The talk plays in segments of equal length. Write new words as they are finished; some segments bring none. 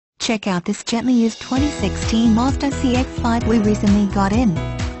Check out this gently used 2016 Mazda CX-5 we recently got in.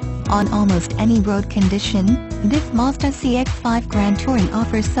 On almost any road condition, this Mazda CX-5 Grand Touring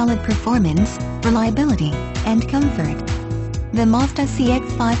offers solid performance, reliability, and comfort. The Mazda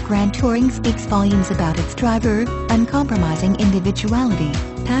CX-5 Grand Touring speaks volumes about its driver, uncompromising individuality,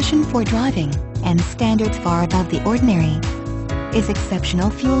 passion for driving, and standards far above the ordinary. Its exceptional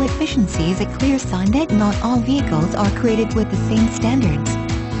fuel efficiency is a clear sign that not all vehicles are created with the same standards.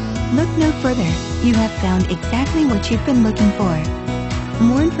 Look no further, you have found exactly what you've been looking for.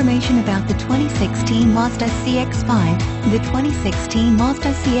 More information about the 2016 Mazda CX-5. The 2016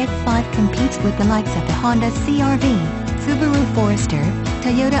 Mazda CX-5 competes with the likes of the Honda CR-V, Subaru Forester,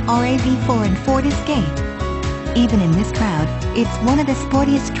 Toyota RAV4 and Ford Escape. Even in this crowd, it's one of the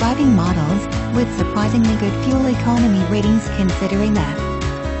sportiest driving models, with surprisingly good fuel economy ratings considering that.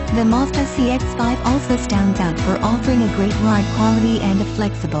 The Mazda CX-5 also stands out for offering a great ride quality and a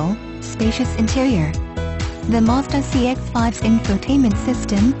flexible, spacious interior. The Mazda CX-5's infotainment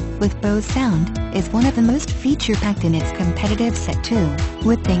system, with Bose sound, is one of the most feature-packed in its competitive set too,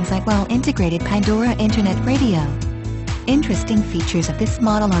 with things like well-integrated Pandora internet radio. Interesting features of this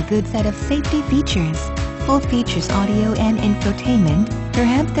model are good set of safety features, full features audio and infotainment,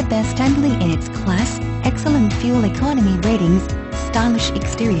 perhaps the best handling in its class, excellent fuel economy ratings, stylish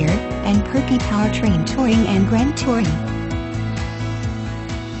exterior, and perky powertrain touring and grand touring.